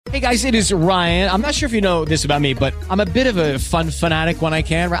Hey guys, it is Ryan. I'm not sure if you know this about me, but I'm a bit of a fun fanatic when I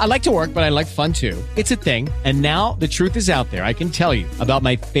can. I like to work, but I like fun too. It's a thing. And now the truth is out there. I can tell you about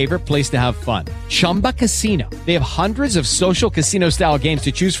my favorite place to have fun. Chumba Casino. They have hundreds of social casino style games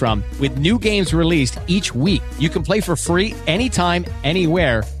to choose from with new games released each week. You can play for free anytime,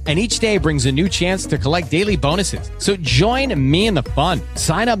 anywhere. And each day brings a new chance to collect daily bonuses. So join me in the fun.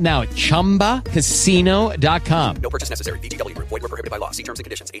 Sign up now at ChumbaCasino.com. No purchase necessary. VGW. Void where prohibited by law. See terms and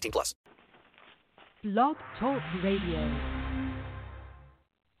conditions. 18+. Blog Talk Radio.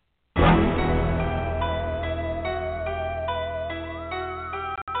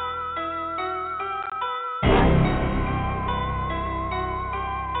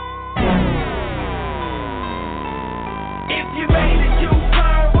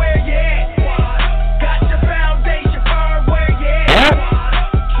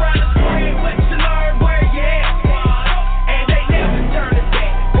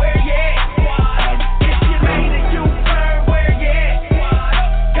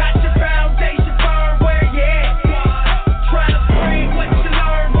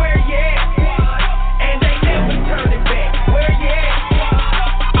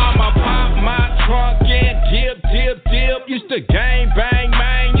 The gang bang,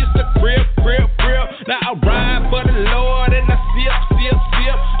 man, used to grip. Now I ride for the Lord and I sip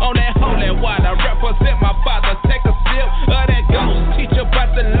on that holy water. Represent my father, take a sip of that ghost. Teach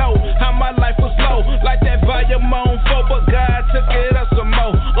about the low, how my life was low. Like that volume on 4, but God took it up some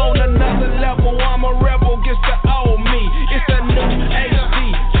more. On another level, I'm a rebel, gets the old me. It's a new HD,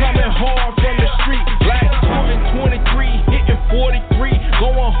 coming hard from the street. Like 23, hitting 43,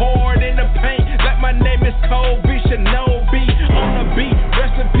 going hard in the paint. Like my name is Kobe Shinobi. On the beat,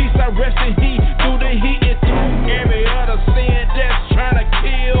 rest in peace, I rest in heat. Through the heat and through every other sin that's trying to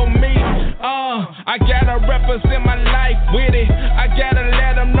kill me. I gotta represent my life with it. I gotta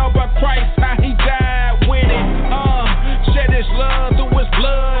let them know about Christ, how he died with it. Shed his love through his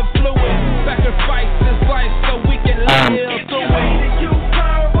blood fluid. Sacrifice his life so we can live through it.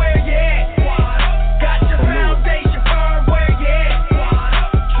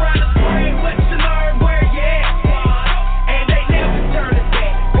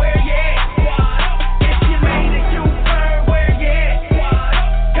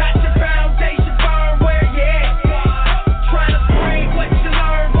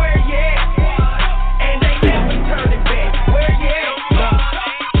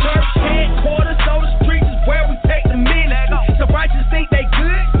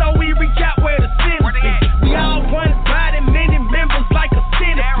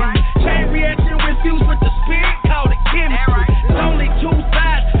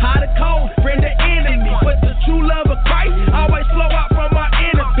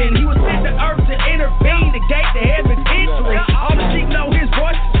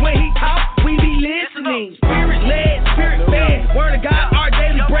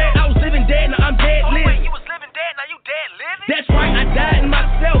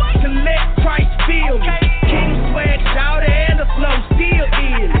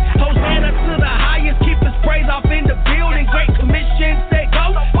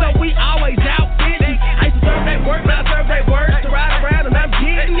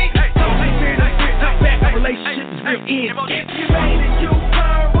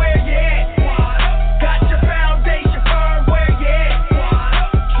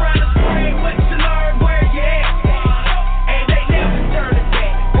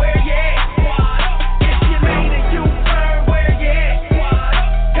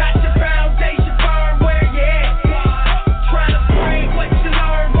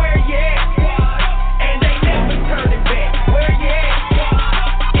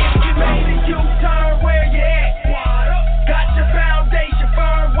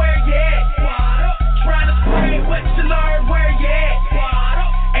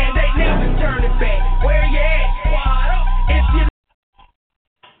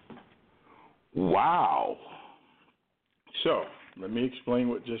 Wow. So let me explain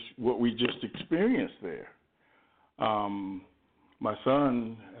what we just experienced there. My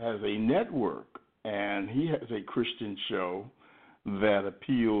son has a network, and he has a Christian show that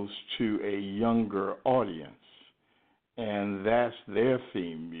appeals to a younger audience, and that's their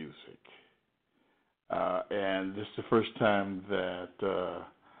theme music. And this is the first time that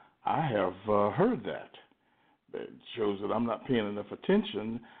I have heard that. It shows that I'm not paying enough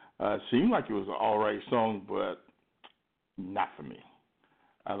attention. It seemed like it was an all right song, but not for me.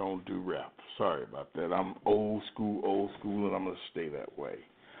 I don't do rap. Sorry about that. I'm old school, and I'm going to stay that way.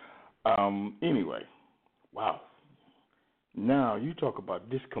 Anyway, wow. Now, you talk about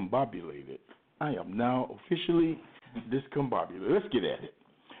discombobulated. I am now officially discombobulated. Let's get at it.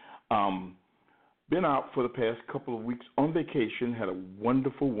 Been out for the past couple of weeks on vacation. Had a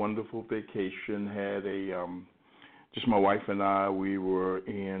wonderful, wonderful vacation. Had a just my wife and I. We were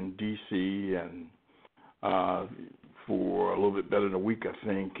in D.C. and for a little bit better than a week, I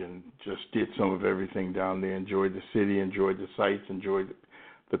think, and just did some of everything down there. Enjoyed the city, enjoyed the sights, enjoyed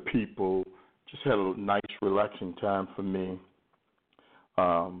the people. Just had a nice, relaxing time for me.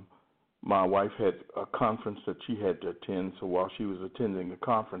 My wife had a conference that she had to attend, so while she was attending the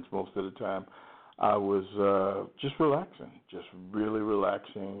conference most of the time, I was just relaxing, just really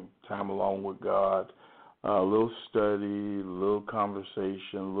relaxing, time alone with God, a little study, a little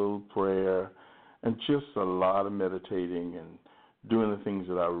conversation, a little prayer, and just a lot of meditating and doing the things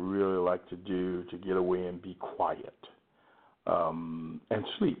that I really like to do to get away and be quiet, and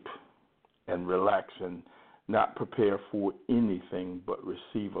sleep and relax and not prepare for anything but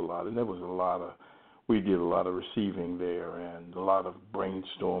receive a lot. And there was we did a lot of receiving there and a lot of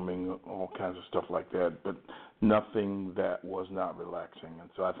brainstorming, all kinds of stuff like that, but nothing that was not relaxing. And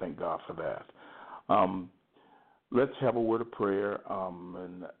so I thank God for that. Let's have a word of prayer.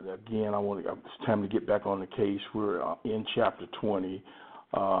 And again, it's time to get back on the case. We're in chapter 20.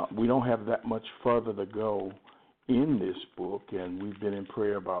 We don't have that much further to go in this book, and we've been in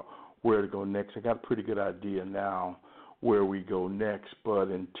prayer about where to go next. I got a pretty good idea now where we go next, but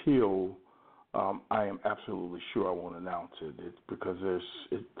until I am absolutely sure I won't announce it. It's because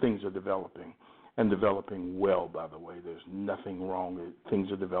things are developing, and developing well, by the way. There's nothing wrong. Things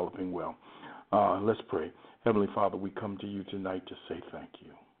are developing well. Let's pray. Heavenly Father, we come to you tonight to say thank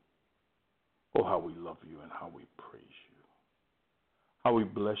you. Oh, how we love you and how we praise you. How we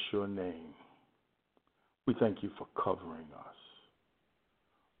bless your name. We thank you for covering us.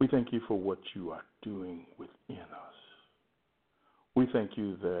 We thank you for what you are doing within us. We thank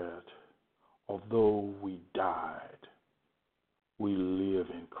you that although we died, we live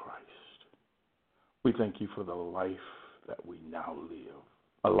in Christ. We thank you for the life that we now live,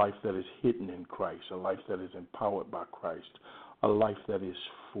 a life that is hidden in Christ, a life that is empowered by Christ, a life that is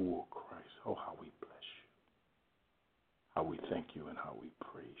for Christ. Oh, how we bless you, how we thank you, and how we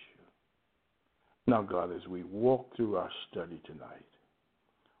praise you. Now, God, as we walk through our study tonight,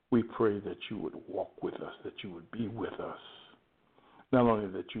 we pray that you would walk with us, that you would be with us. Not only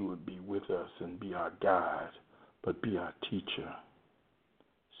that you would be with us and be our guide, but be our teacher.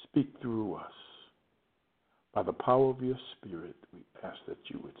 Speak through us. By the power of your Spirit, we ask that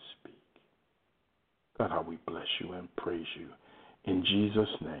you would speak. God, how we bless you and praise you. In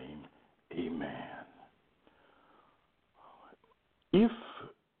Jesus' name, amen. If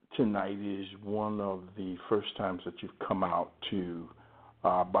tonight is one of the first times that you've come out to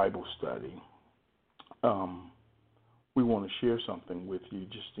Bible study, we want to share something with you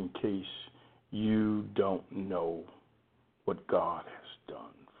just in case you don't know what God has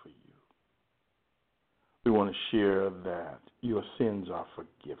done for you. We want to share that your sins are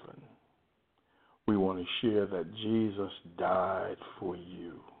forgiven. We want to share that Jesus died for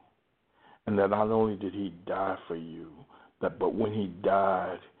you, and that not only did he die for you, but when he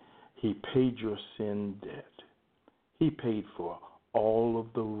died, he paid your sin debt. He paid for all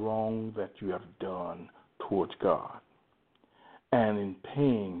of the wrong that you have done towards God. And in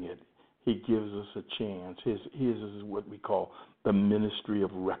paying it, he gives us a chance. His is what we call the ministry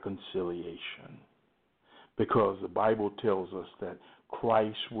of reconciliation. Because the Bible tells us that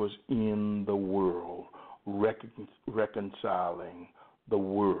Christ was in the world, reconciling the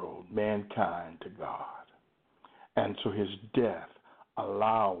world, mankind, to God. And so his death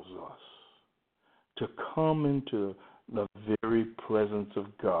allows us to come into the very presence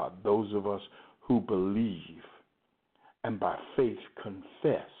of God, those of us who believe and by faith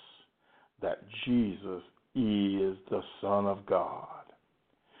confess that Jesus is the Son of God.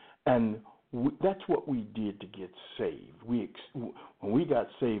 And that's what we did to get saved. When we got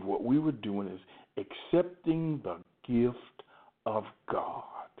saved, what we were doing is accepting the gift of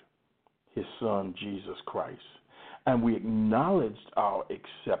God, his Son, Jesus Christ. And we acknowledged our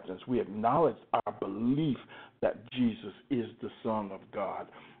acceptance. We acknowledged our belief that Jesus is the Son of God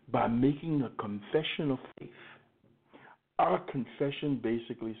by making a confession of faith. Our confession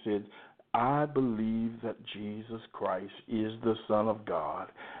basically said, I believe that Jesus Christ is the Son of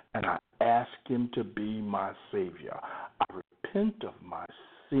God, and I ask him to be my Savior. I repent of my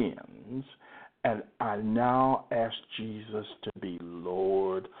sins, and I now ask Jesus to be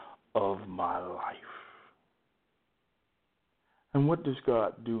Lord of my life. And what does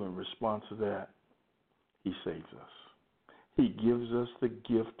God do in response to that? He saves us. He gives us the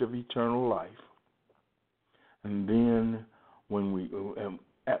gift of eternal life. And then when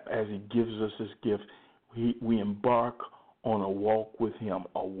as he gives us this gift, we embark on a walk with him,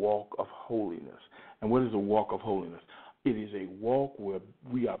 a walk of holiness. And what is a walk of holiness? It is a walk where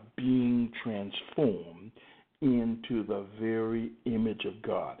we are being transformed into the very image of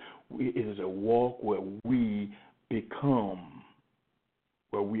God. It is a walk where we are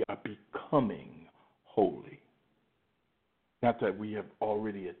becoming holy. Not that we have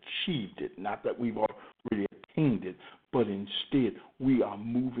already achieved it, not that we've already attained it, but instead we are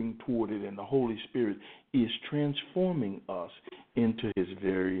moving toward it, and the Holy Spirit is transforming us into his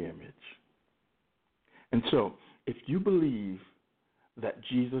very image. And so, if you believe that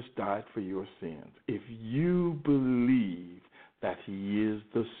Jesus died for your sins, if you believe that he is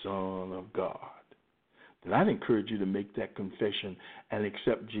the Son of God, then I'd encourage you to make that confession and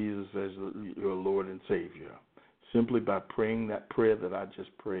accept Jesus as your Lord and Savior, simply by praying that prayer that I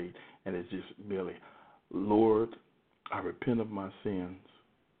just prayed, and it's just merely, Lord, I repent of my sins.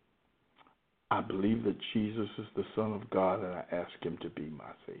 I believe that Jesus is the Son of God, and I ask him to be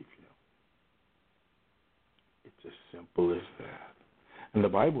my Savior. It's as simple as that. And the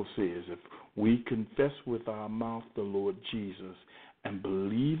Bible says if we confess with our mouth the Lord Jesus and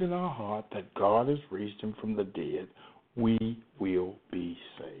believe in our heart that God has raised him from the dead, we will be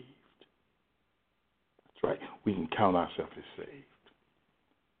saved. That's right. We can count ourselves as saved.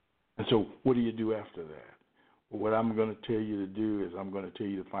 And so what do you do after that? Well, what I'm going to tell you to do is I'm going to tell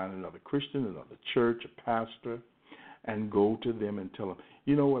you to find another Christian, another church, a pastor, and go to them and tell them,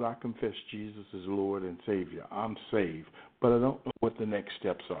 you know what, I confess Jesus is Lord and Savior. I'm saved, but I don't know what the next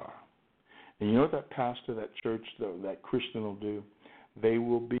steps are. And you know what that pastor, that church, that Christian will do? They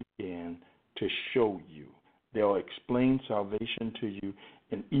will begin to show you. They'll explain salvation to you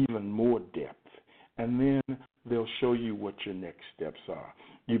in even more depth. And then they'll show you what your next steps are.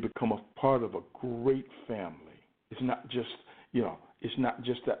 You become a part of a great family. It's not just, it's not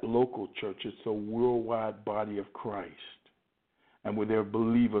just that local church. It's a worldwide body of Christ. And where there are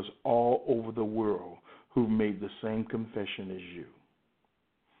believers all over the world who've made the same confession as you.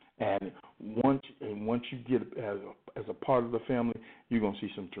 And once you get as a part of the family, you're going to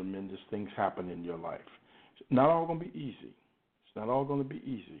see some tremendous things happen in your life. It's not all going to be easy. It's not all going to be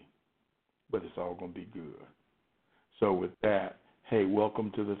easy, but it's all going to be good. So with that, hey,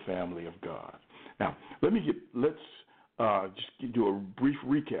 welcome to the family of God. Now, let's just do a brief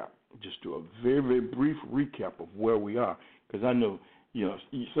recap. Just do a very, very brief recap of where we are, because I know,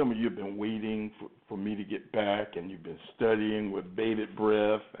 some of you have been waiting for me to get back, and you've been studying with bated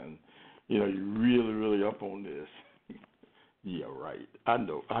breath, and, you're really, really up on this. Yeah, right. I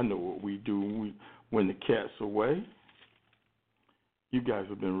know what we do when the cat's away. You guys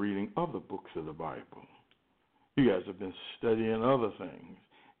have been reading other books of the Bible. You guys have been studying other things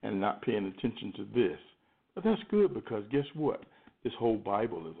and not paying attention to this. But that's good, because guess what? This whole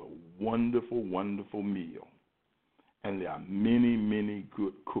Bible is a wonderful, wonderful meal. And there are many, many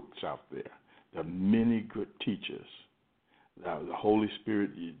good cooks out there. There are many good teachers. Now, the Holy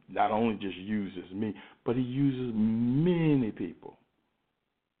Spirit not only just uses me, but he uses many people.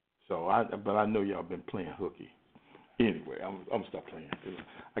 But I know y'all been playing hooky. Anyway, I'm going to stop playing.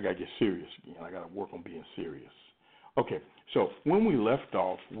 I got to get serious again. I got to work on being serious. Okay, so when we left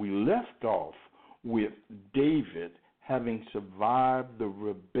off with David having survived the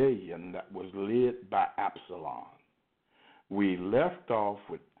rebellion that was led by Absalom. We left off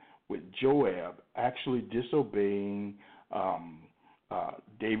with Joab actually disobeying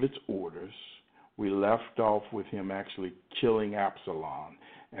David's orders. We left off with him actually killing Absalom,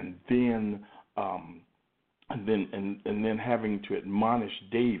 and then having to admonish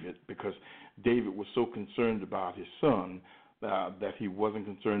David, because David was so concerned about his son that he wasn't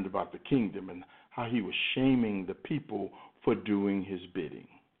concerned about the kingdom, and how he was shaming the people for doing his bidding.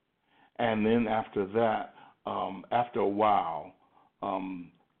 And then after that, after a while,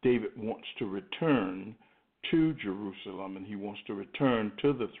 David wants to return to Jerusalem, and he wants to return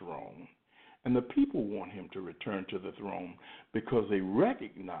to the throne. And the people want him to return to the throne because they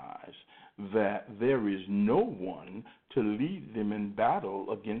recognize that there is no one to lead them in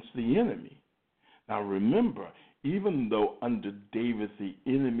battle against the enemy. Now remember, even though under David the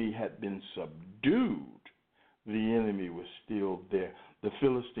enemy had been subdued, the enemy was still there. The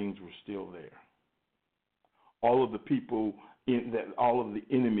Philistines were still there. All of the people, all of the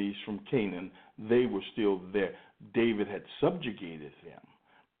enemies from Canaan, they were still there. David had subjugated them.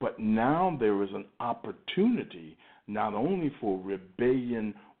 But now there is an opportunity not only for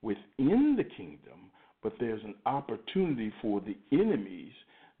rebellion within the kingdom, but there's an opportunity for the enemies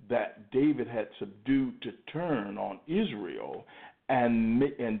that David had subdued to turn on Israel and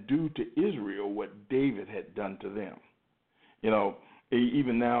do to Israel what David had done to them.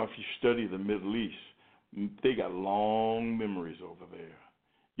 Even now, if you study the Middle East, they got long memories over there.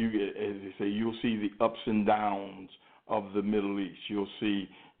 You get, as they say, you'll see the ups and downs of the Middle East. You'll see,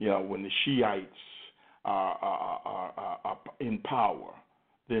 when the Shiites are in power,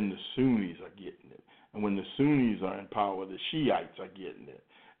 then the Sunnis are getting it. And when the Sunnis are in power, the Shiites are getting it.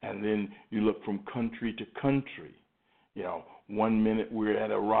 And then you look from country to country. 1 minute we're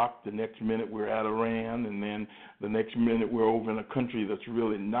at Iraq, the next minute we're at Iran, and then the next minute we're over in a country that's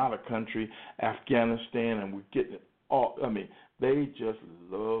really not a country, Afghanistan, and we're getting it all. I mean, they just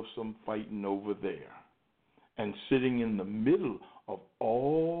love some fighting over there. And sitting in the middle of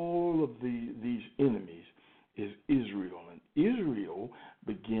all of these enemies is Israel. And Israel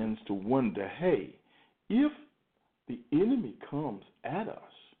begins to wonder, hey, if the enemy comes at us,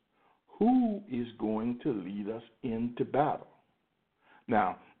 who is going to lead us into battle?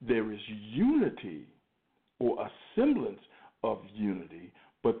 Now, there is unity or a semblance of unity,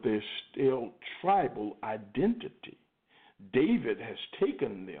 but there's still tribal identity. David has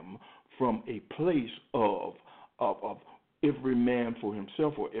taken them from a place of every man for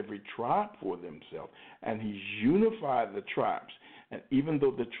himself or every tribe for themselves, and he's unified the tribes. And even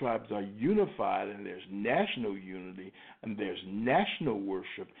though the tribes are unified and there's national unity and there's national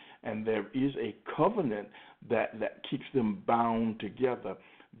worship and there is a covenant that keeps them bound together,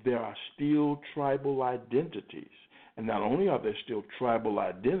 there are still tribal identities. And not only are there still tribal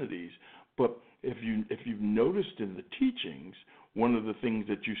identities, but if you've noticed in the teachings, one of the things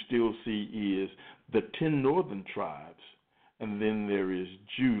that you still see is the 10 northern tribes, and then there is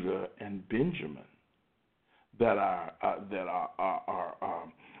Judah and Benjamin that are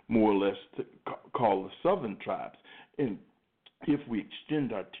more or less called the southern tribes. And if we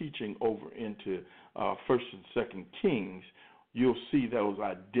extend our teaching over into 1st and 2nd Kings, you'll see those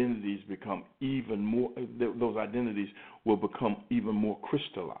identities become even more. Those identities will become even more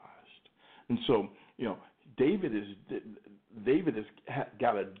crystallized. And so, David has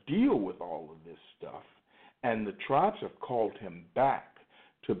got to deal with all of this stuff, and the tribes have called him back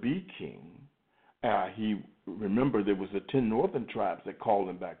to be king. Remember, there was the 10 northern tribes that called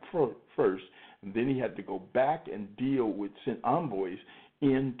him back first, and then he had to go back and deal with, send envoys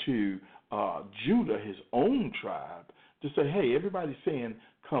into Judah, his own tribe, to say, hey, everybody's saying,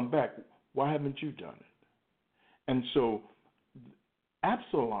 come back. Why haven't you done it? And so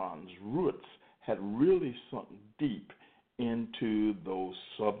Absalom's roots had really sunk deep into those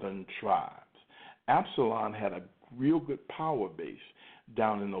southern tribes. Absalom had a real good power base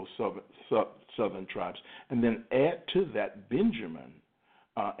down in those southern tribes. And then add to that Benjamin,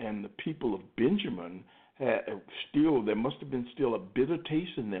 and the people of Benjamin there must have been still a bitter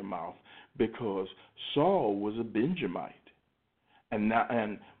taste in their mouth because Saul was a Benjamite. And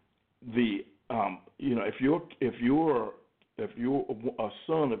if you're a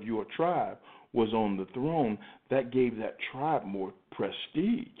son of your tribe was on the throne, that gave that tribe more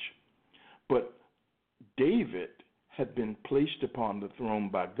prestige. But David had been placed upon the throne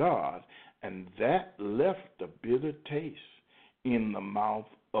by God, and that left a bitter taste in the mouth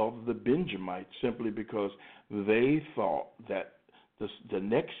of the Benjamites simply because they thought that the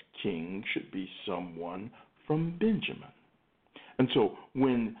next king should be someone from Benjamin. And so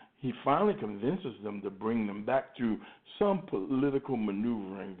when he finally convinces them to bring them back through some political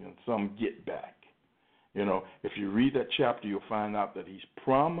maneuvering and some get back, if you read that chapter, you'll find out that he's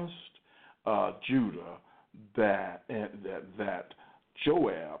promised Judah that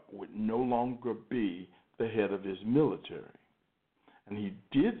Joab would no longer be the head of his military. And he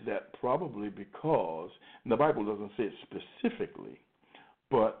did that probably because, and the Bible doesn't say it specifically,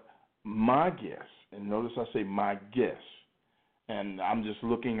 but my guess, and notice I say my guess, and I'm just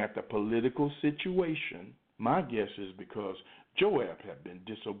looking at the political situation, my guess is because Joab had been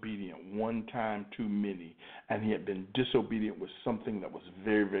disobedient one time too many, and he had been disobedient with something that was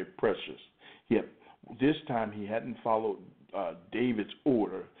very, very precious. This time he hadn't followed David's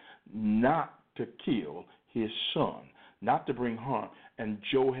order not to kill his son, not to bring harm, and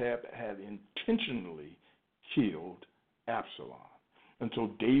Joab had intentionally killed Absalom. And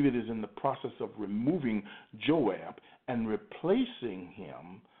so David is in the process of removing Joab and replacing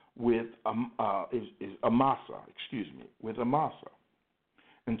him with Amasa.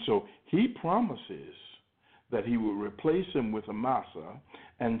 And so he promises that he will replace him with Amasa,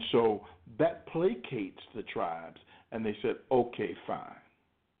 and so that placates the tribes, and they said, okay, fine.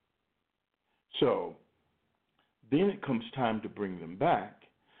 So then it comes time to bring them back.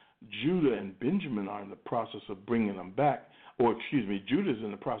 Judah and Benjamin are in the process of bringing them back, Judah's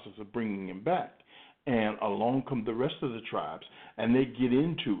in the process of bringing him back, and along come the rest of the tribes, and they get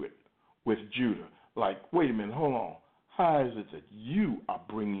into it with Judah. Like, wait a minute, hold on. Why is it that you are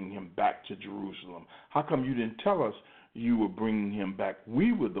bringing him back to Jerusalem? How come you didn't tell us you were bringing him back?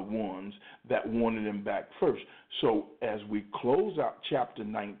 We were the ones that wanted him back first. So as we close out chapter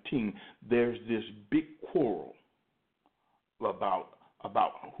 19, there's this big quarrel about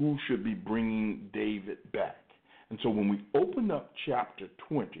who should be bringing David back. And so when we open up chapter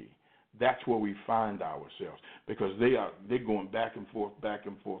 20, that's where we find ourselves, because they're going back and forth, back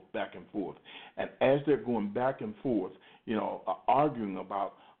and forth, back and forth. And as they're going back and forth, arguing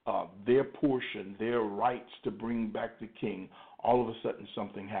about their portion, their rights to bring back the king, all of a sudden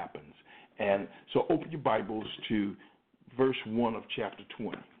something happens. And so open your Bibles to verse 1 of chapter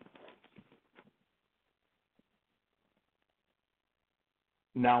 20.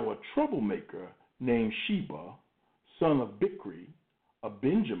 Now a troublemaker named Sheba, son of Bichri, a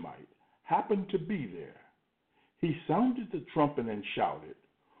Benjamite, happened to be there. He sounded the trumpet and shouted,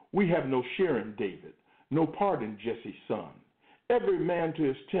 "We have no share in David, no part in Jesse's son. Every man to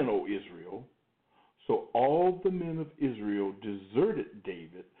his tent, O Israel." So all the men of Israel deserted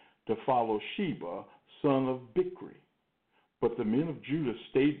David to follow Sheba, son of Bichri. But the men of Judah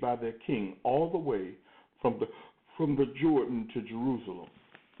stayed by their king all the way from the Jordan to Jerusalem.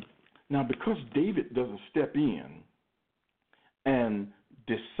 Now, because David doesn't step in and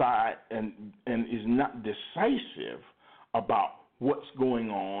decide and is not decisive about what's going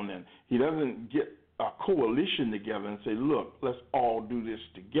on, and he doesn't get a coalition together and say, look, let's all do this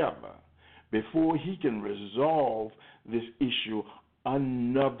together, before he can resolve this issue,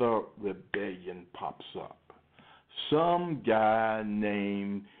 another rebellion pops up. Some guy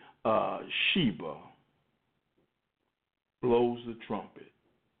named Sheba blows the trumpet.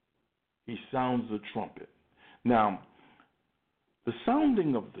 He sounds the trumpet. Now, the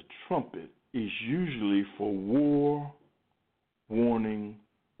sounding of the trumpet is usually for war, warning,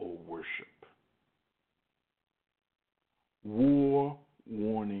 or worship. War,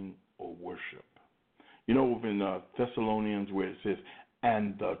 warning, or worship. Over in Thessalonians where it says,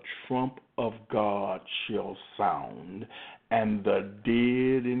 "And the trump of God shall sound, and the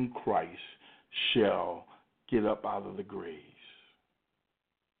dead in Christ shall get up out of the graves."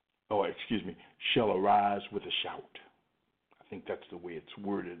 Shall arise with a shout. I think that's the way it's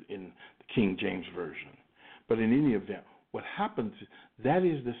worded in the King James Version. But in any event, what happens, that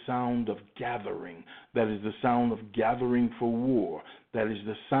is the sound of gathering. That is the sound of gathering for war. That is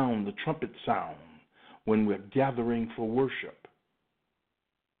the sound, the trumpet sound, when we're gathering for worship.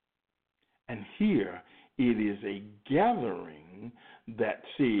 And here, it is a gathering that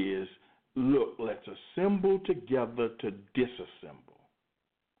says, look, let's assemble together to disassemble,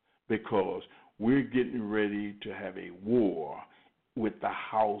 because we're getting ready to have a war with the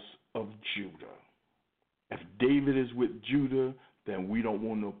house of Judah. If David is with Judah, then we don't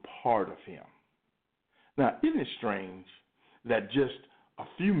want no part of him. Now, isn't it strange that just a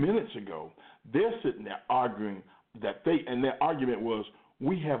few minutes ago, they're sitting there arguing and their argument was,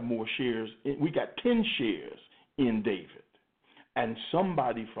 we have more shares, we got 10 shares in David. And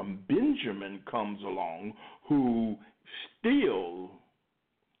somebody from Benjamin comes along who still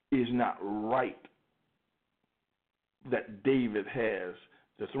is not right that David has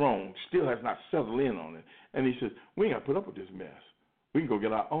the throne, still has not settled in on it. And he says, we ain't got to put up with this mess. We can go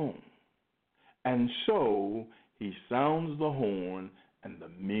get our own. And so he sounds the horn, and the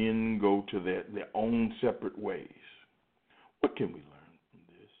men go to their own separate ways. What can we learn from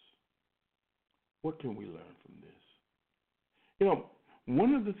this? What can we learn from this?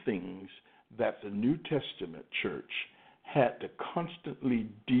 One of the things that the New Testament church had to constantly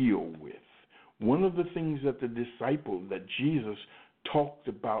deal with, one of the things that that Jesus talked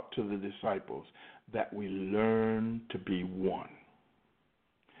about to the disciples, that we learn to be one.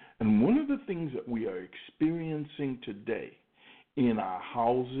 And one of the things that we are experiencing today in our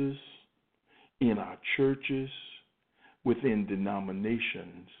houses, in our churches, within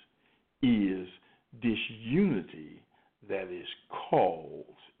denominations, is this unity that is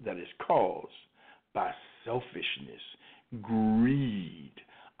caused by selfishness, greed.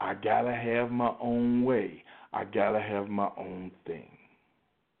 I gotta have my own way. I gotta have my own thing.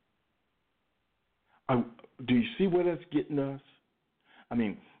 Do you see where that's getting us? I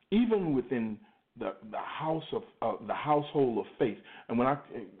mean, even within the household of faith, and when I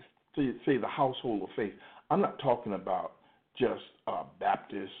say the household of faith, I'm not talking about just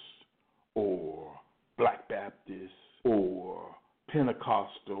Baptists or Black Baptists or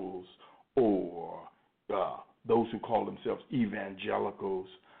Pentecostals or those who call themselves evangelicals.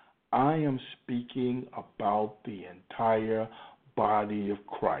 I am speaking about the entire body of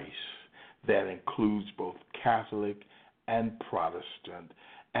Christ that includes both Catholic and Protestant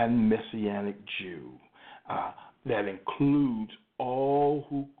and Messianic Jew. that includes all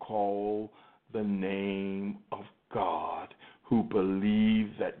who call the name of God, who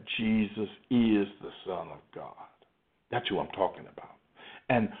believe that Jesus is the Son of God. That's who I'm talking about.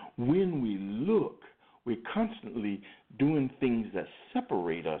 And when we look, we're constantly doing things that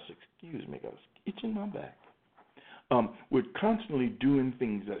separate us. Excuse me, I was itching my back. We're constantly doing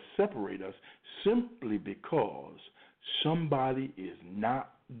things that separate us simply because somebody is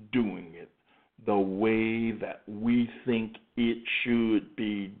not doing it the way that we think it should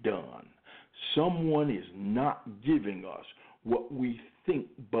be done. Someone is not giving us what we think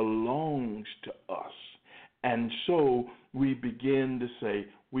belongs to us. And so we begin to say,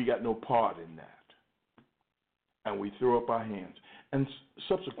 we got no part in that. And we throw up our hands. And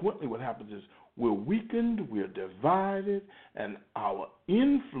subsequently what happens is we're weakened, we're divided, and our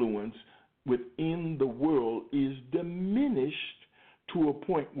influence within the world is diminished to a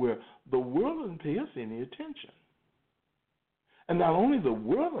point where the world doesn't pay us any attention. And not only the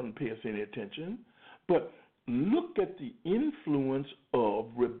world doesn't pay us any attention, but look at the influence of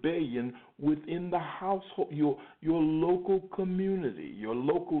rebellion within the household, your local community, your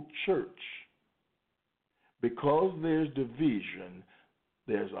local church. Because there's division,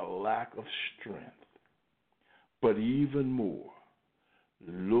 there's a lack of strength. But even more,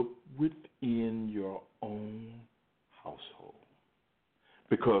 look within your own household.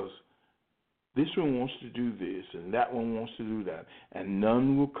 Because this one wants to do this, and that one wants to do that, and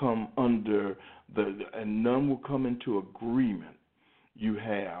none will come and none will come into agreement. You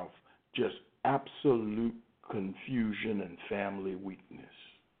have just absolute confusion and family weakness.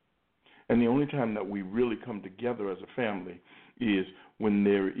 And the only time that we really come together as a family is when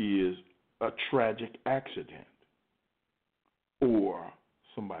there is a tragic accident or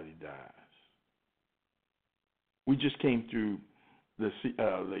somebody dies. We just came through the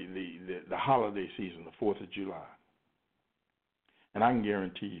holiday season, the 4th of July. And I can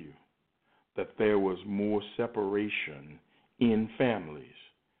guarantee you that there was more separation in families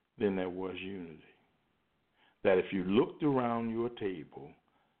than there was unity. That if you looked around your table,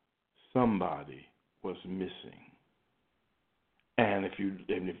 somebody was missing. And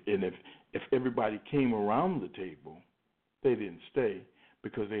if everybody came around the table, they didn't stay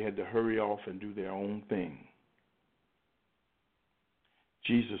because they had to hurry off and do their own thing.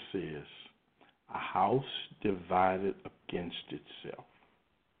 Jesus says, a house divided against itself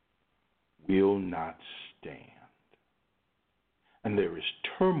will not stand. And there is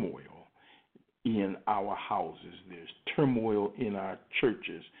turmoil in our houses. There's turmoil in our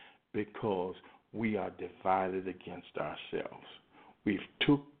churches because we are divided against ourselves. We've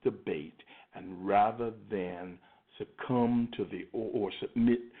took the bait, and rather than succumb to or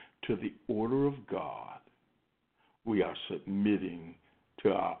submit to the order of God, we are submitting to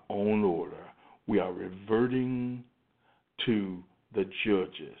our own order. We are reverting to the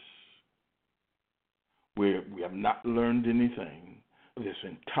judges. We have not learned anything. This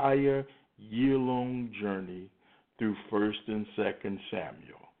entire year-long journey through 1st and 2nd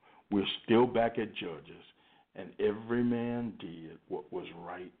Samuel, we're still back at Judges, and every man did what was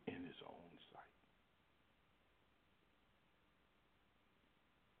right in his own sight.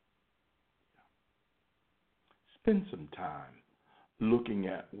 Spend some time looking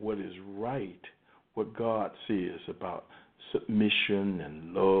at what is right, what God says about submission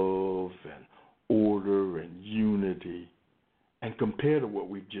and love and order and unity, and compare to what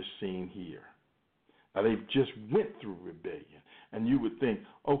we've just seen here. Now, they've just went through rebellion, and you would think,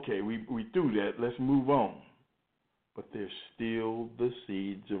 okay, we through that, let's move on. But there's still the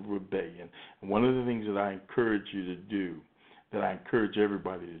seeds of rebellion. And one of the things that I encourage you to do, that I encourage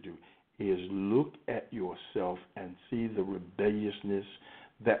everybody to do, is look at yourself and see the rebelliousness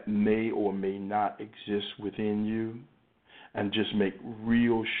that may or may not exist within you, and just make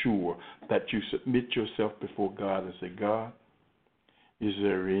real sure that you submit yourself before God and say, God, is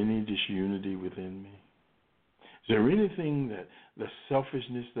there any disunity within me? Is there anything that the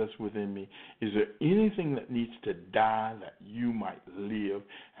selfishness that's within me? Is there anything that needs to die that you might live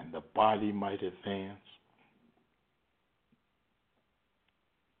and the body might advance?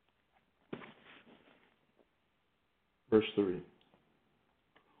 Verse 3.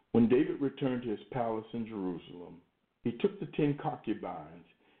 When David returned to his palace in Jerusalem, he took the 10 concubines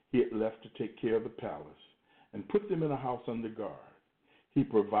he had left to take care of the palace and put them in a house under guard. He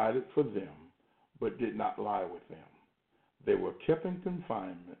provided for them, but did not lie with them. They were kept in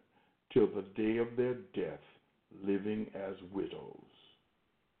confinement till the day of their death, living as widows.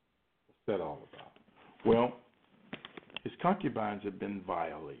 What's that all about? Well, his concubines had been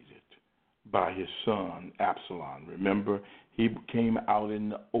violated by his son Absalom. Remember, he came out in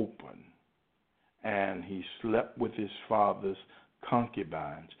the open and he slept with his father's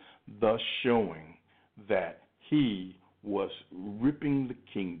concubines, thus showing that he was ripping the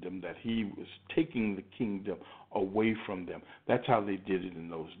kingdom, that he was taking the kingdom away from them. That's how they did it in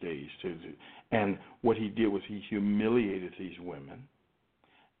those days, too. And what he did was he humiliated these women,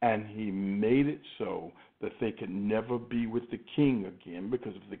 and he made it so that they could never be with the king again,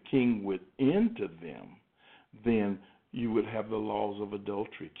 because if the king would enter them, then you would have the laws of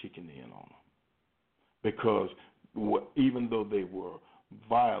adultery kicking in on them. Because even though they were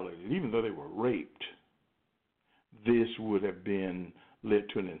violated, even though they were raped, this would have led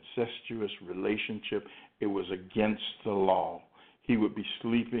to an incestuous relationship. It was against the law. He would be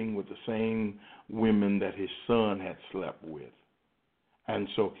sleeping with the same women that his son had slept with, and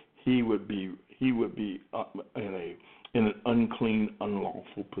so he would be in an unclean,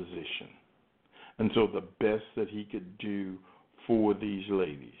 unlawful position. And so the best that he could do for these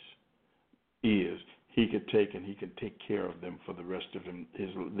ladies is he could take care of them for the rest of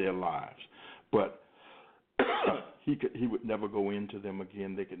their lives, but he would never go into them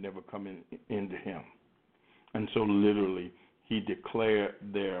again. They could never come into him. And so literally he declared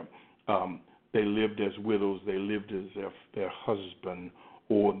they lived as widows, they lived as if their husband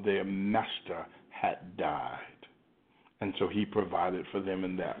or their master had died. And so he provided for them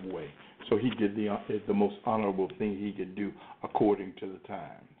in that way. So he did the most honorable thing he could do according to the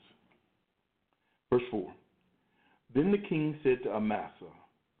times. Verse 4, Then the king said to Amasa,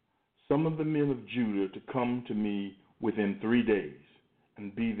 Summon the men of Judah to come to me within 3 days,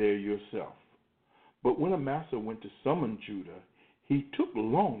 and be there yourself. But when Amasa went to summon Judah, he took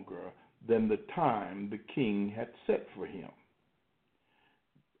longer than the time the king had set for him.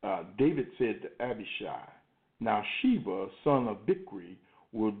 David said to Abishai, Now Sheba, son of Bichri,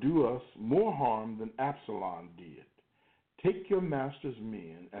 will do us more harm than Absalom did. Take your master's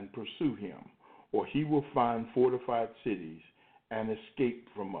men and pursue him, or he will find fortified cities and escape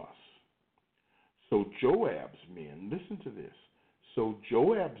from us. So Joab's men, listen to this, so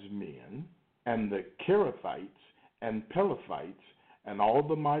Joab's men and the Kerethites and Pelethites and all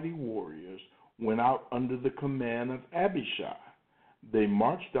the mighty warriors went out under the command of Abishai. They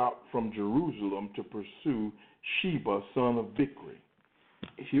marched out from Jerusalem to pursue Sheba, son of Bichri.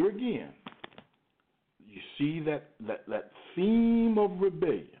 Here again, you see that theme of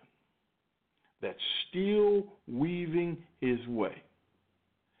rebellion that's still weaving his way.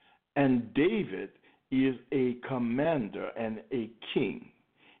 And David is a commander and a king.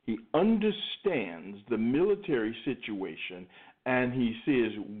 He understands the military situation, and he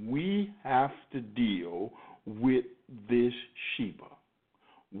says, we have to deal with this Sheba.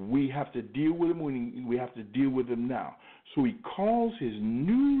 We have to deal with him. We have to deal with him now. So he calls his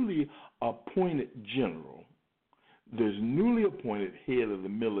newly appointed general, this newly appointed head of the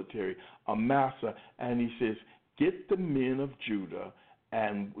military, Amasa, and he says, get the men of Judah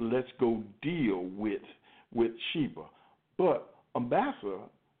and let's go deal with Sheba. But Amasa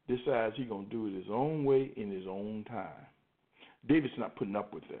decides he's going to do it his own way in his own time. David's not putting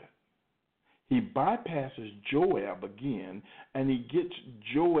up with that. He bypasses Joab again, and he gets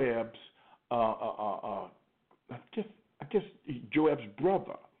Joab's, Joab's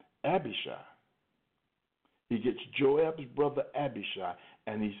brother, Abishai. He gets Joab's brother, Abishai,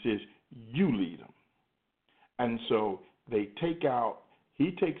 and he says, you lead him. And so he takes out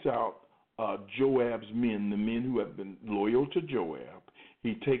Joab's men, the men who have been loyal to Joab.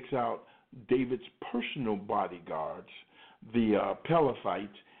 He takes out David's personal bodyguards, the Pelethites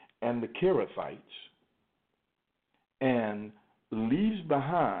and the Kerethites, and leaves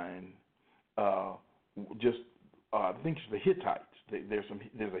behind I think it's the Hittites.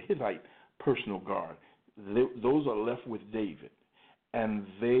 There's a Hittite personal guard. Those are left with David, and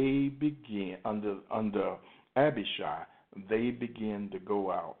they begin under Abishai. They begin to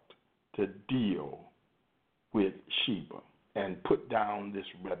go out to deal with Sheba and put down this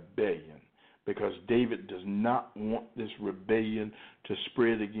rebellion, because David does not want this rebellion to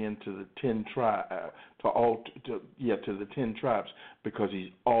spread again to the 10 tribes, to the 10 tribes, because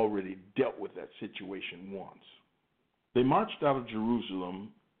he's already dealt with that situation once. They marched out of Jerusalem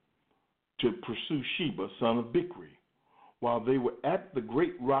to pursue Sheba, son of Bichri. While they were at the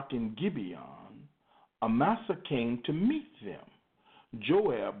great rock in Gibeon, Amasa came to meet them.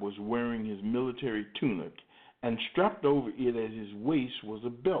 Joab was wearing his military tunic, and strapped over it at his waist was a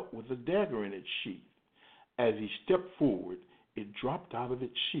belt with a dagger in its sheath. As he stepped forward, it dropped out of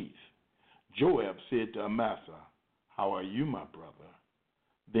its sheath. Joab said to Amasa, "How are you, my brother?"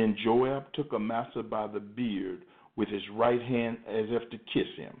 Then Joab took Amasa by the beard with his right hand as if to kiss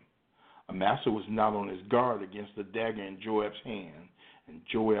him. Amasa was not on his guard against the dagger in Joab's hand, And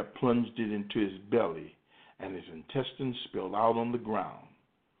Joab plunged it into his belly, and his intestines spilled out on the ground.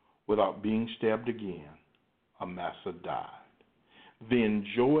 Without being stabbed again, Amasa died. Then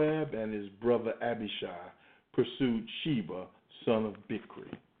Joab and his brother Abishai pursued Sheba, son of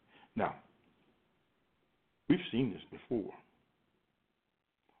Bichri. Now, we've seen this before.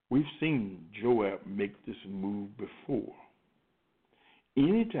 We've seen Joab make this move before.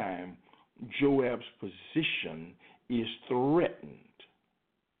 Anytime Joab's position is threatened,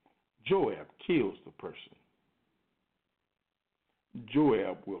 Joab kills the person.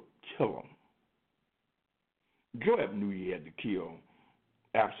 Joab will kill him. Joab knew he had to kill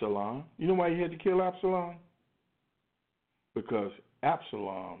Absalom. You know why he had to kill Absalom? Because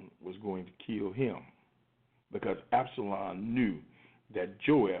Absalom was going to kill him. Because Absalom knew that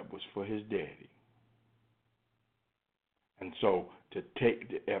Joab was for his daddy. And so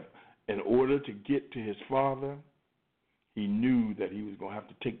in order to get to his father, he knew that he was going to have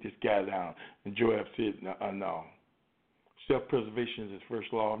to take this guy down. And Joab said, no. Self-preservation is the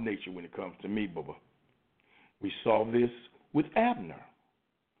first law of nature when it comes to me, Bubba. We saw this with Abner.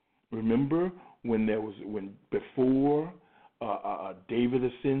 Remember when before David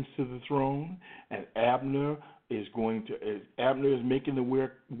ascends to the throne, and Abner is making the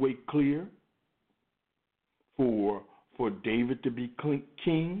way clear for David to be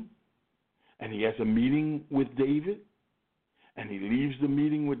king, and he has a meeting with David, and he leaves the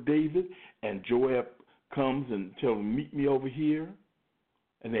meeting with David, and Joab comes and tells him, meet me over here,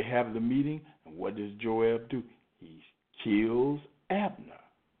 and they have the meeting, and what does Joab do? He kills Abner.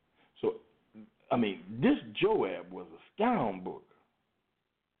 So, this Joab was a scoundrel,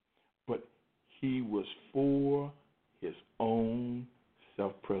 but he was for his own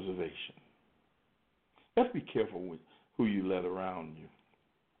self-preservation. Let's be careful with who you let around you.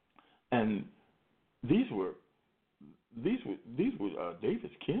 And these were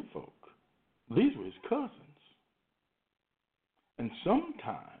David's kinfolk. These were his cousins. And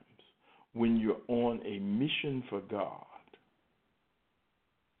sometimes when you're on a mission for God,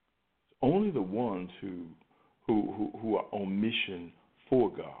 only the ones who are on mission for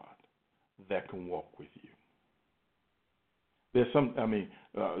God that can walk with you. There's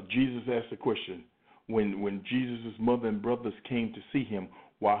Jesus asked the question when Jesus' mother and brothers came to see him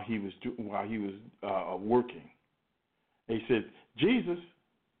while he was working. They said, Jesus,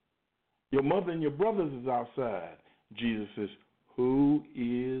 your mother and your brothers is outside. Jesus says, who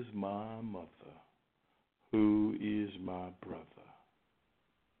is my mother? Who is my brother?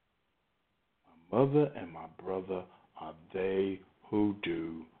 My mother and my brother are they who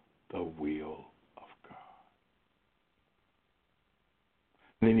do the will of God.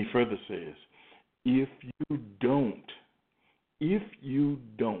 And then he further says, if you don't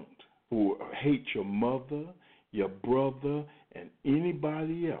or hate your mother, your brother, and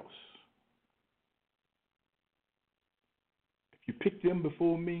anybody else, if you pick them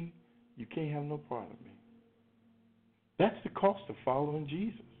before me, you can't have no part of me. That's the cost of following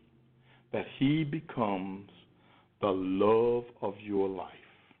Jesus, that he becomes the love of your life.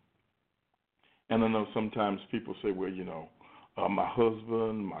 And I know sometimes people say, well, my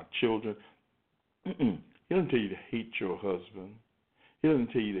husband, my children. He doesn't tell you to hate your husband. He doesn't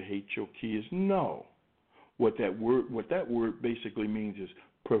tell you to hate your kids. No. What that word basically means is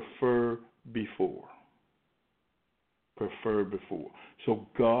prefer before. Prefer before. So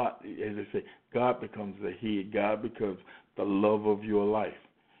God, as I say, God becomes the head. God becomes the love of your life.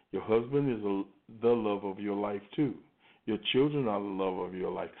 Your husband is the love of your life too. Your children are the love of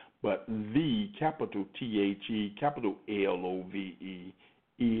your life. But the, capital T-H-E, capital L-O-V-E,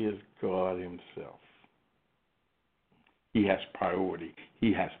 is God himself. He has priority.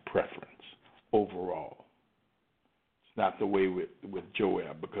 He has preference overall. It's not the way with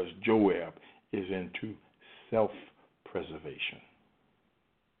Joab, because Joab is into self-preservation.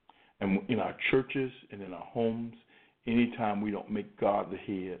 And in our churches and in our homes, anytime we don't make God the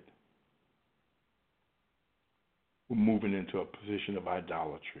head, we're moving into a position of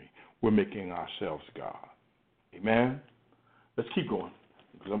idolatry. We're making ourselves God. Amen? Let's keep going,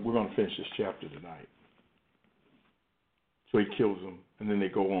 because we're going to finish this chapter tonight. So he kills them, and then they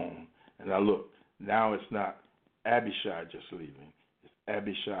go on. And now look, now it's not Abishai just leaving. It's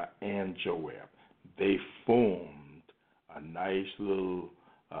Abishai and Joab. They formed a nice little,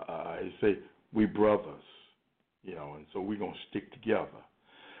 they say, we brothers, and so we're going to stick together.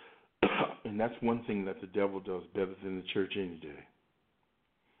 And that's one thing that the devil does better than the church any day.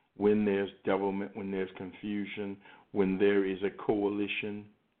 When there's devilment, when there's confusion, when there is a coalition,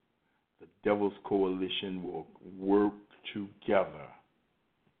 the devil's coalition will work together,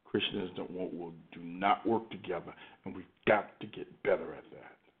 Christians do not work together, and we've got to get better at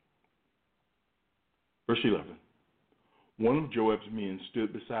that. Verse 11. One of Joab's men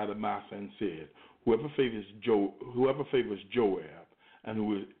stood beside Amasa and said, Whoever favors Joab and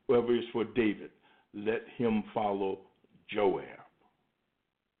whoever is for David, let him follow Joab.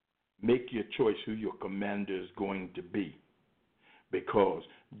 Make your choice who your commander is going to be, because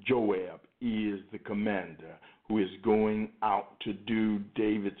Joab is the commander who is going out to do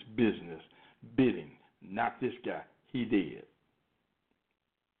David's business, bidding, not this guy. He did.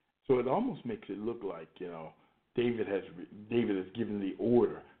 So it almost makes it look like, David has given the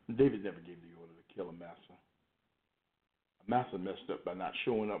order. David never gave the order to kill Amasa. Amasa messed up by not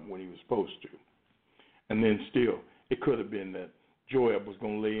showing up when he was supposed to. And then still, it could have been that Joab was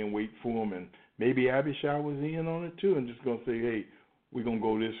going to lay in wait for him, and maybe Abishai was in on it too, and just going to say, hey, we're going to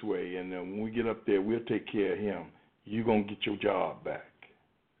go this way, and then when we get up there, we'll take care of him. You're going to get your job back.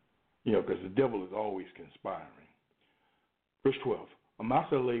 Because the devil is always conspiring. Verse 12.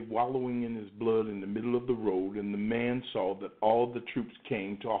 Amasa lay wallowing in his blood in the middle of the road, and the man saw that all the troops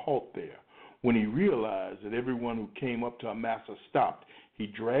came to a halt there. When he realized that everyone who came up to Amasa stopped, he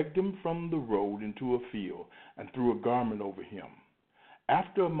dragged him from the road into a field and threw a garment over him.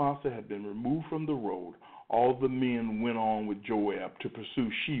 After Amasa had been removed from the road, all the men went on with Joab to pursue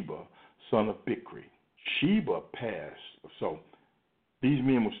Sheba, son of Bichri. Sheba passed. So these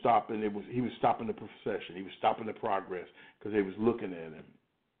men were stopping. He was stopping the procession. He was stopping the progress because they was looking at him.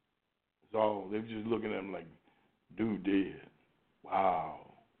 They were just looking at him like, dude dead. Wow.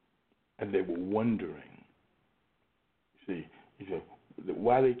 And they were wondering. See, he said,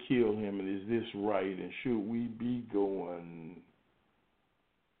 why they killed him, and is this right, and should we be going?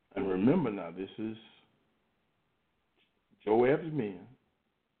 And remember now, this is Joab's men.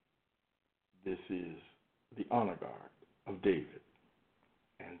 This is the honor guard of David.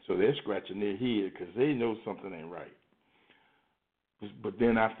 And so they're scratching their head because they know something ain't right. But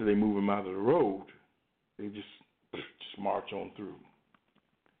then after they move him out of the road, they just march on through.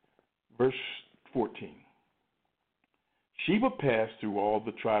 Verse 14. Sheba passed through all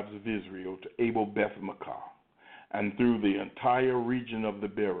the tribes of Israel to Abel-Beth-Maachah, and through the entire region of the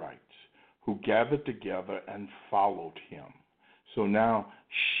Berites, who gathered together and followed him. So now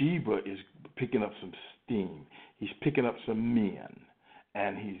Sheba is picking up some steam. He's picking up some men,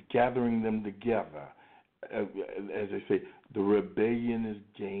 and he's gathering them together. As they say, the rebellion is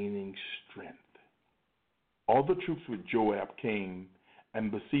gaining strength. All the troops with Joab came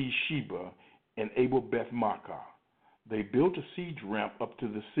and besieged Sheba in Abel-Beth-Maachah. They built a siege ramp up to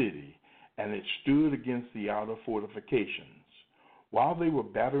the city, and it stood against the outer fortifications. While they were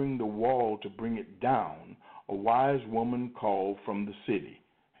battering the wall to bring it down, a wise woman called from the city.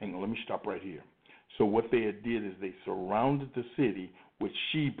 Hang on, let me stop right here. So what they did is they surrounded the city with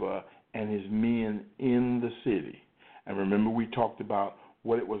Sheba and his men in the city. And remember, we talked about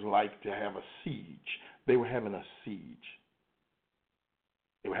what it was like to have a siege. They were having a siege.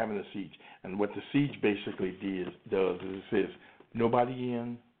 And what the siege basically does is it says, nobody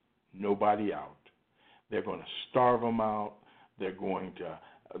in, nobody out. They're going to starve them out. They're going to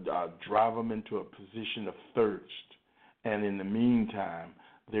drive them into a position of thirst. And in the meantime,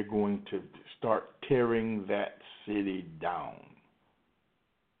 they're going to start tearing that city down.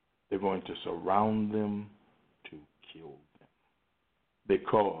 They're going to surround them to kill them.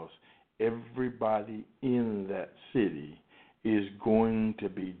 Because everybody in that city is going to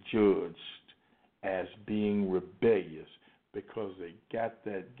be judged as being rebellious because they got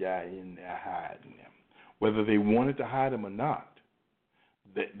that guy in there hiding them. Whether they wanted to hide him or not,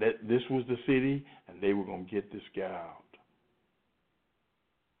 that this was the city, and they were going to get this guy out.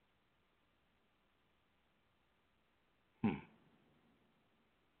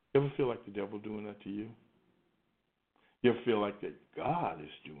 You ever feel like the devil doing that to you? You ever feel like that God is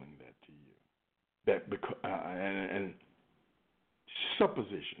doing that to you? That because and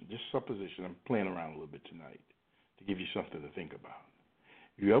supposition. I'm playing around a little bit tonight to give you something to think about.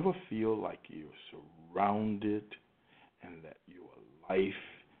 You ever feel like you're surrounded and that your life,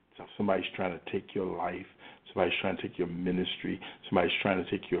 somebody's trying to take your life, somebody's trying to take your ministry, somebody's trying to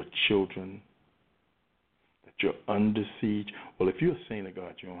take your children, that you're under siege? Well, if you're a saint of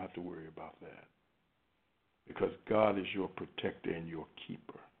God, you don't have to worry about that because God is your protector and your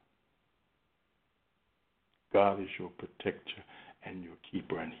keeper. God is your protector and your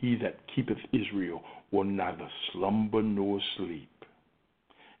keeper, and he that keepeth Israel will neither slumber nor sleep.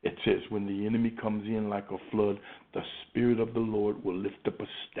 It says, when the enemy comes in like a flood, the Spirit of the Lord will lift up a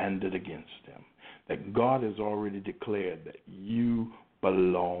standard against them. That God has already declared that you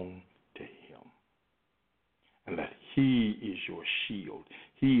belong to him, and that He is your shield.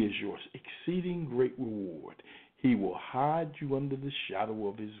 He is your exceeding great reward. He will hide you under the shadow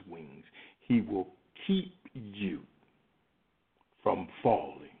of his wings. He will keep you from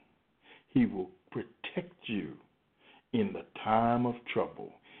falling. He will protect you in the time of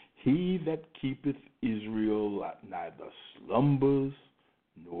trouble. He that keepeth Israel neither slumbers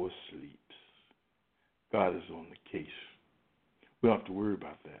nor sleeps. God is on the case. We don't have to worry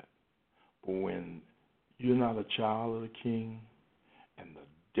about that. But when you're not a child of the King and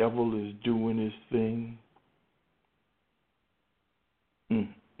the devil is doing his thing,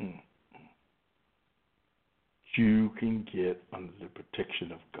 you can get under the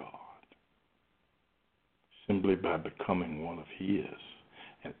protection of God simply by becoming one of his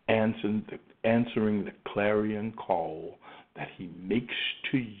and answering the clarion call that he makes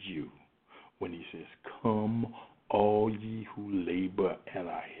to you when he says, "Come, all ye who labor and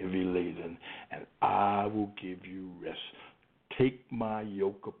are heavy laden, and I will give you rest. Take my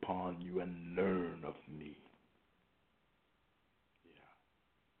yoke upon you and learn of me." Yeah,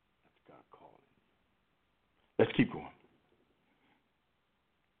 that's God calling you. Let's keep going.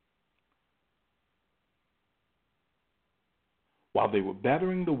 While they were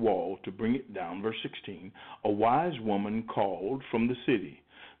battering the wall to bring it down, verse 16, a wise woman called from the city,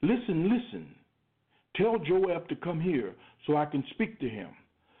 "Listen, listen. Tell Joab to come here so I can speak to him."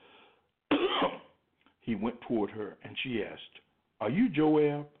 He went toward her, and she asked, "Are you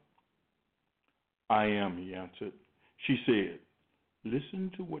Joab?" "I am," he answered. She said, "Listen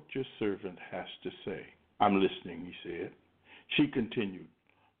to what your servant has to say." "I'm listening," he said. She continued,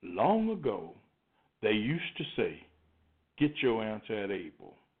 "Long ago they used to say, 'Get your answer at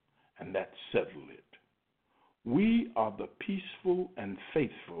Abel,' and that settled it. We are the peaceful and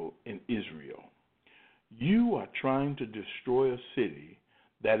faithful in Israel. You are trying to destroy a city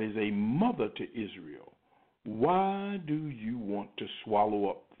that is a mother to Israel. Why do you want to swallow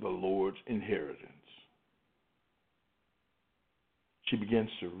up the Lord's inheritance?" She begins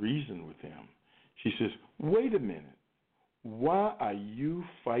to reason with him. She says, "Wait a minute. Why are you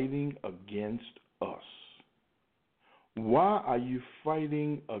fighting against us? Why are you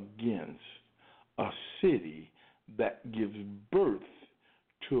fighting against a city that gives birth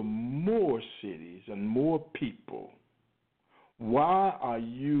to more cities and more people? Why are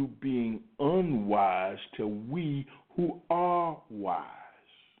you being unwise to we who are wise?"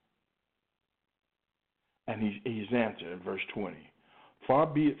 And his answer in verse 20, "Far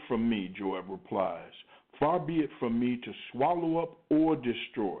be it from me," Joab replies, "far be it from me to swallow up or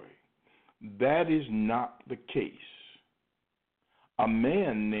destroy. That is not the case. A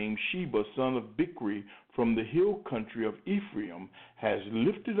man named Sheba, son of Bichri, from the hill country of Ephraim, has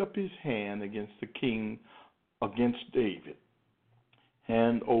lifted up his hand against the king, against David.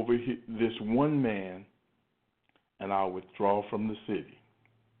 Hand over this one man, and I'll withdraw from the city."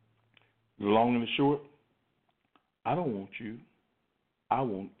 The long and the short, I don't want you. I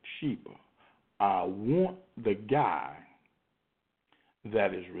want Sheba. I want the guy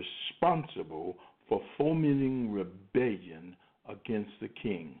that is responsible for fomenting rebellion against the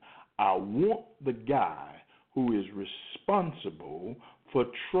king. I want the guy who is responsible for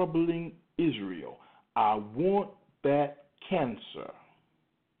troubling Israel. I want that cancer.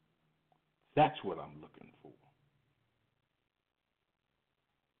 That's what I'm looking for.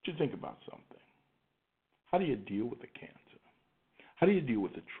 Just think about something. How do you deal with the cancer? How do you deal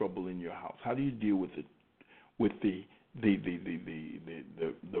with the trouble in your house? How do you deal with the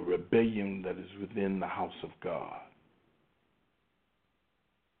rebellion that is within the house of God?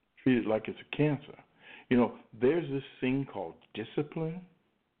 Treat it like it's a cancer. You know, there's this thing called discipline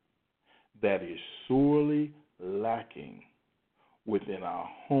that is sorely lacking within our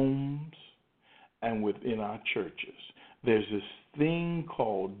homes and within our churches. There's this thing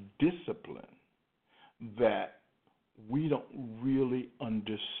called discipline that we don't really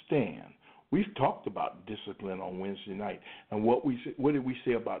understand. We've talked about discipline on Wednesday night, and what did we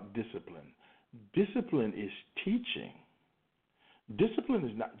say about discipline? Discipline is teaching. Discipline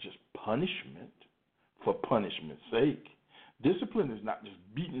is not just punishment for punishment's sake. Discipline is not just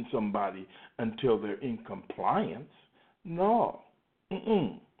beating somebody until they're in compliance. No.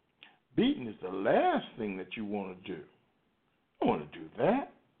 Beating is the last thing that you want to do. You don't want to do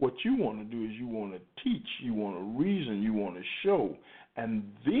that. What you want to do is you want to teach, you want to reason, you want to show.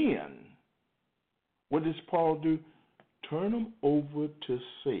 And then, what does Paul do? Turn them over to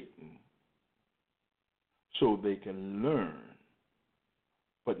Satan so they can learn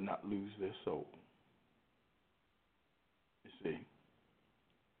but not lose their soul. You see,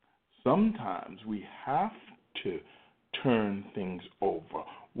 sometimes we have to turn things over.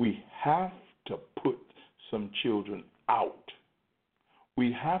 We have to put some children out.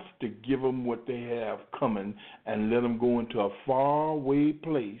 We have to give them what they have coming and let them go into a faraway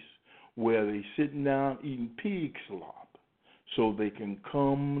place where they're sitting down eating pig slop so they can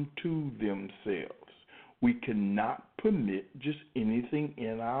come to themselves. We cannot permit just anything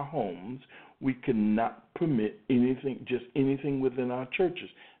in our homes. We cannot permit anything within our churches.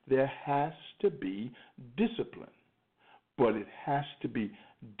 There has to be discipline, but it has to be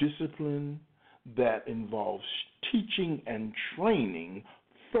discipline that involves teaching and training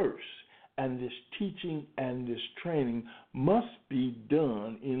first. And this teaching and this training must be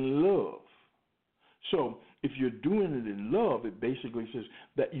done in love. So if you're doing it in love, it basically says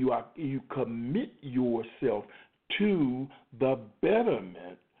that you commit yourself to the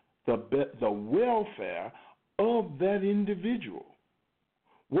betterment, the welfare of that individual.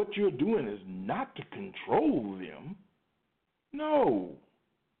 What you're doing is not to control them. No.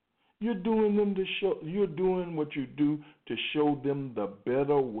 You're doing what you do to show them the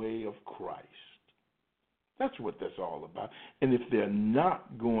better way of Christ. That's what that's all about. And if they're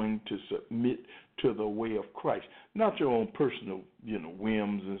not going to submit to the way of Christ, not your own personal,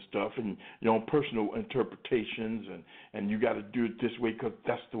 whims and stuff, and your own personal interpretations, and you got to do it this way because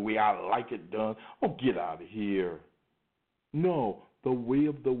that's the way I like it done. Oh, get out of here. No, the way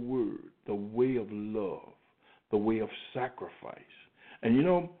of the word, the way of love, the way of sacrifice. And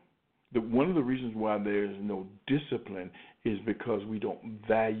one of the reasons why there is no discipline is because we don't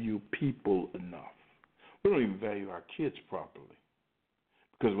value people enough. We don't even value our kids properly.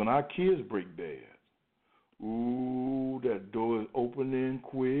 Because when our kids break bad, that door is opening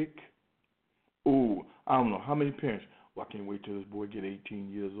quick. I don't know how many parents, I can't wait till this boy get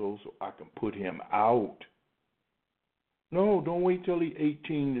 18 years old so I can put him out. No, don't wait till he's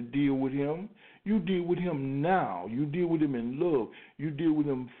 18 to deal with him. You deal with him now. You deal with him in love. You deal with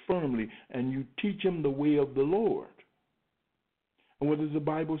him firmly, and you teach him the way of the Lord. And what does the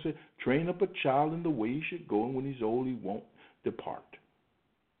Bible say? Train up a child in the way he should go, and when he's old, he won't depart.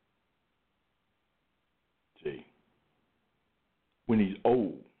 See? When he's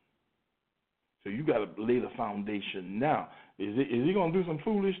old. So you got to lay the foundation now. Is he going to do some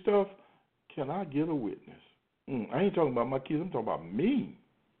foolish stuff? Can I get a witness? I ain't talking about my kids. I'm talking about me.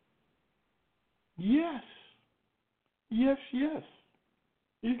 Yes. Yes, yes.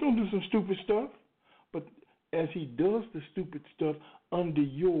 He's going to do some stupid stuff. But as he does the stupid stuff under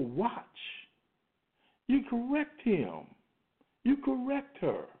your watch, you correct him. You correct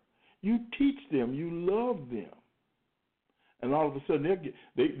her. You teach them. You love them. And all of a sudden,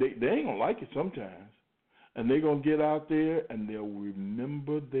 they ain't going to like it sometimes. And they're going to get out there and they'll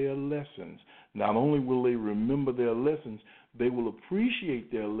remember their lessons. Not only will they remember their lessons, they will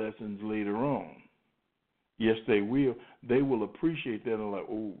appreciate their lessons later on. Yes, they will. They will appreciate that and like,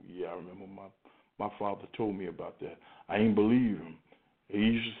 oh, yeah, I remember my father told me about that. I ain't believe him. He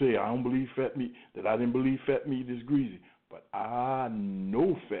used to say, I don't believe fat meat, that I didn't believe fat meat is greasy. But I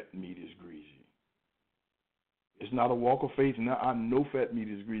know fat meat is greasy. It's not a walk of faith. Now I know fat meat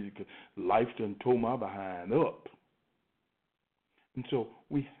is greasy because life done tore my behind up. And so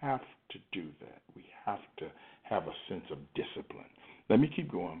we have to do that. We have to have a sense of discipline. Let me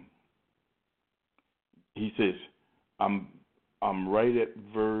keep going. He says, I'm right at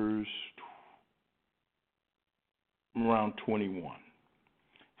verse around 21.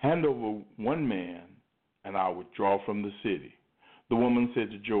 Hand over one man, and I'll withdraw from the city. The woman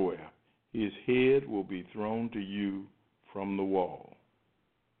said to Joab, his head will be thrown to you from the wall.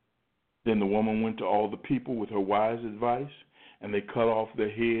 Then the woman went to all the people with her wise advice, and they cut off the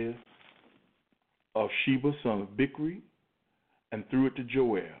head of Sheba, son of Bichri, and threw it to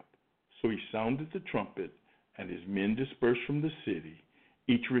Joab. So he sounded the trumpet, and his men dispersed from the city,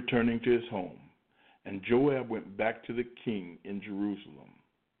 each returning to his home. And Joab went back to the king in Jerusalem.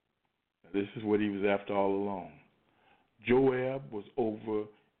 Now, this is what he was after all along. Joab was over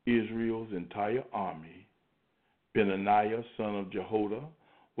Israel's entire army. Benaniah, son of Jehoiada,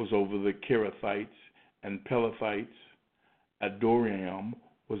 was over the Kerethites and Pelethites. Adoram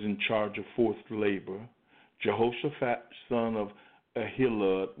was in charge of forced labor. Jehoshaphat, son of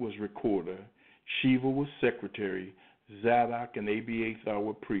Ahilud, was recorder. Sheva was secretary. Zadok and Abiathar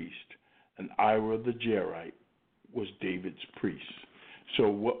were priests. And Ira the Jerite was David's priest. So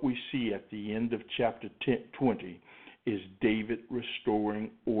what we see at the end of chapter 20 is David restoring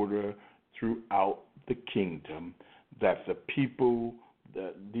order throughout the kingdom, that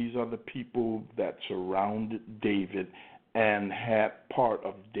these are the people that surrounded David and had part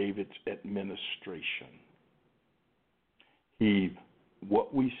of David's administration.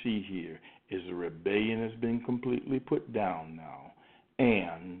 What we see here is the rebellion has been completely put down now,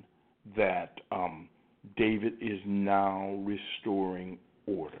 and that David is now restoring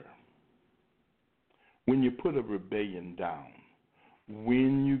order. When you put a rebellion down,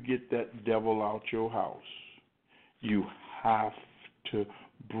 when you get that devil out your house, you have to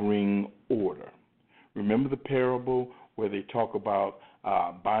bring order. Remember the parable where they talk about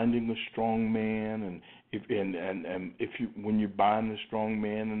binding a strong man, and when you bind the strong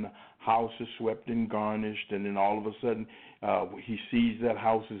man and the house is swept and garnished, and then all of a sudden he sees that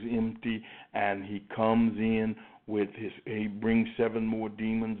house is empty, and he comes in with he brings 7 more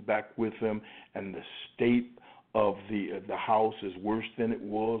demons back with him, and the state of the house is worse than it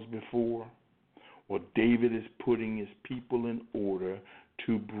was before. Well, David is putting his people in order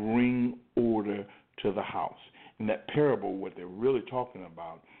to bring order to the house. In that parable, what they're really talking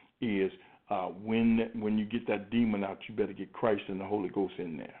about is when you get that demon out, you better get Christ and the Holy Ghost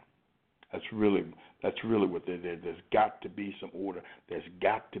in there. That's really what they're there. There's got to be some order. There's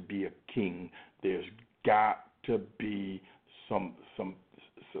got to be a king. There's got to be some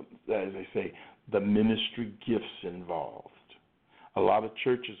as they say, the ministry gifts involved. A lot of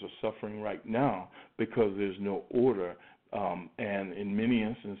churches are suffering right now because there's no order, and in many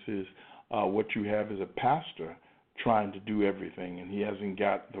instances, what you have is a pastor trying to do everything, and he hasn't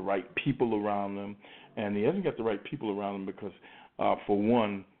got the right people around him, and he hasn't got the right people around him because, for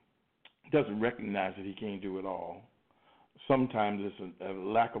one, he doesn't recognize that he can't do it all. Sometimes it's a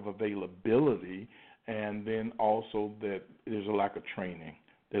lack of availability, and then also that there's a lack of training.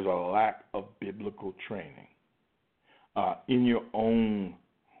 There's a lack of biblical training. In your own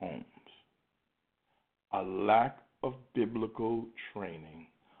homes, a lack of biblical training,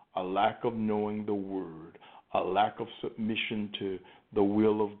 a lack of knowing the Word, a lack of submission to the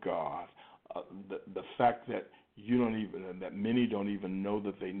will of God, the fact that that many don't even know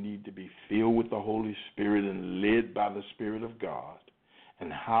that they need to be filled with the Holy Spirit and led by the Spirit of God,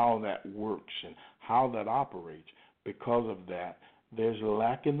 and how that works and how that operates. Because of that, there's a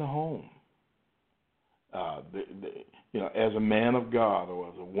lack in the home. As a man of God or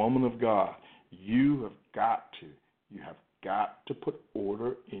as a woman of God, you have got to put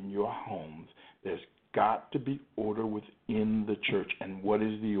order in your homes. There's got to be order within the church. And what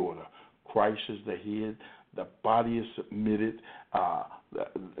is the order? Christ is the head. The body is submitted.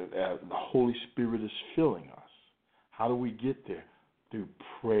 The Holy Spirit is filling us. How do we get there? Through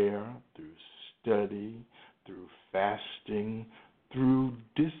prayer, through study, through fasting, through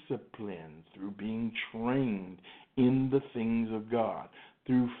discipline, through being trained in the things of God,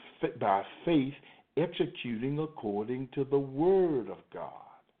 by faith executing according to the Word of God.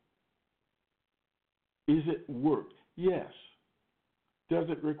 Is it work? Yes. Does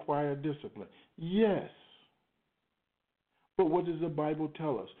it require discipline? Yes. But what does the Bible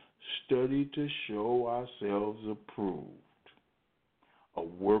tell us? Study to show ourselves approved, a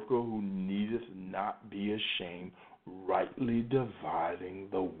worker who needeth not be ashamed, rightly dividing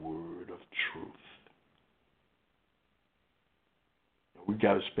the word of truth. We've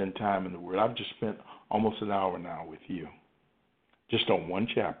got to spend time in the Word. I've just spent almost an hour now with you, just on one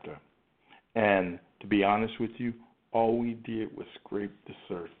chapter. And to be honest with you, all we did was scrape the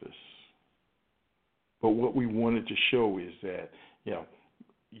surface. But what we wanted to show is that,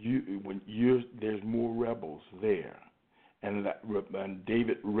 there's more rebels there. And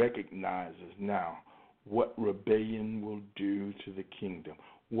David recognizes now what rebellion will do to the kingdom,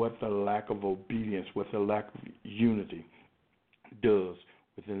 what the lack of obedience, what the lack of unity does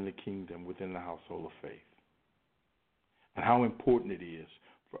within the kingdom, within the household of faith. And how important it is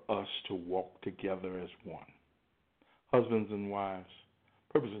for us to walk together as one. Husbands and wives,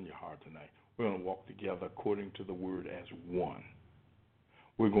 purpose in your heart tonight. We're going to walk together according to the Word as one.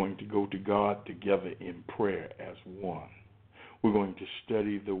 We're going to go to God together in prayer as one. We're going to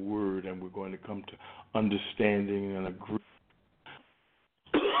study the Word, and we're going to come to understanding and agree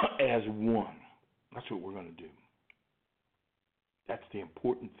as one. That's what we're going to do. That's the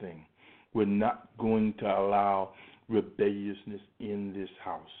important thing. We're not going to allow rebelliousness in this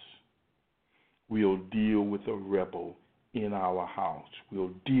house. We'll deal with a rebel in our house.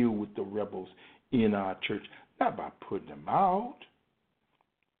 We'll deal with the rebels in our church, not by putting them out,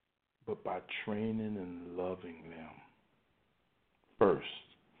 but by training and loving them first.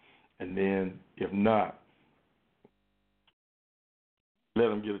 And then, if not, let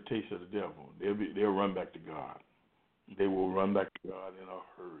them get a taste of the devil. They'll run back to God. They will run back to God in a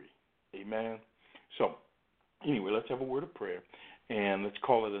hurry. Amen? So, anyway, let's have a word of prayer, and let's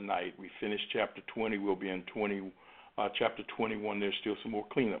call it a night. We finished chapter 20. We'll be in chapter 21. There's still some more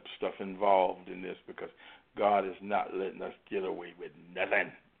cleanup stuff involved in this because God is not letting us get away with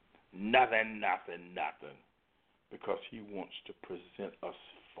nothing. Nothing. Because he wants to present us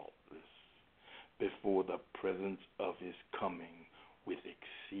faultless. before the presence of his coming with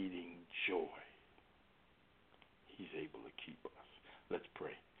exceeding joy. He's able to keep us. Let's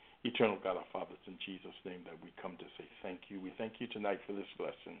pray. Eternal God, our Father, it's in Jesus' name that we come to say thank you. We thank you tonight for this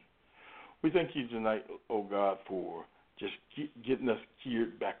lesson. We thank you tonight, oh God, for just getting us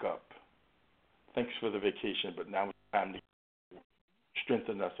geared back up. Thanks for the vacation, but now it's time to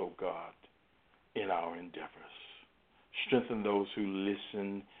strengthen us, oh God, in our endeavors. Strengthen those who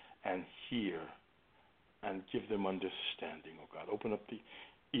listen and hear and give them understanding, oh God. Open up the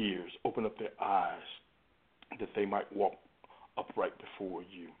ears, open up their eyes, that they might walk upright before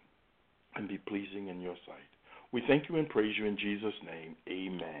you and be pleasing in your sight. We thank you and praise you in Jesus' name.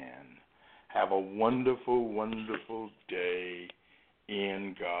 Amen. Have a wonderful, wonderful day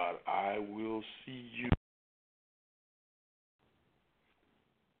in God. I will see you.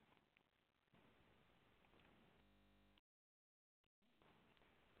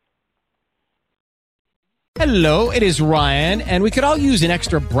 Hello, it is Ryan, and we could all use an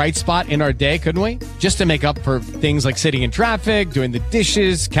extra bright spot in our day, couldn't we? Just to make up for things like sitting in traffic, doing the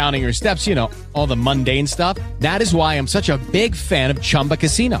dishes, counting your steps, you know, all the mundane stuff. That is why I'm such a big fan of Chumba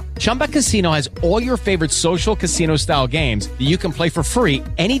Casino. Chumba Casino has all your favorite social casino-style games that you can play for free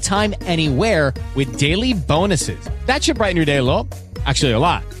anytime, anywhere with daily bonuses. That should brighten your day a little. Actually, a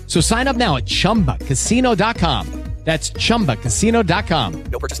lot. So sign up now at ChumbaCasino.com. That's ChumbaCasino.com.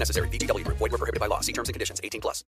 No purchase necessary. VGW Group. Void where prohibited by law. See terms and conditions. 18+.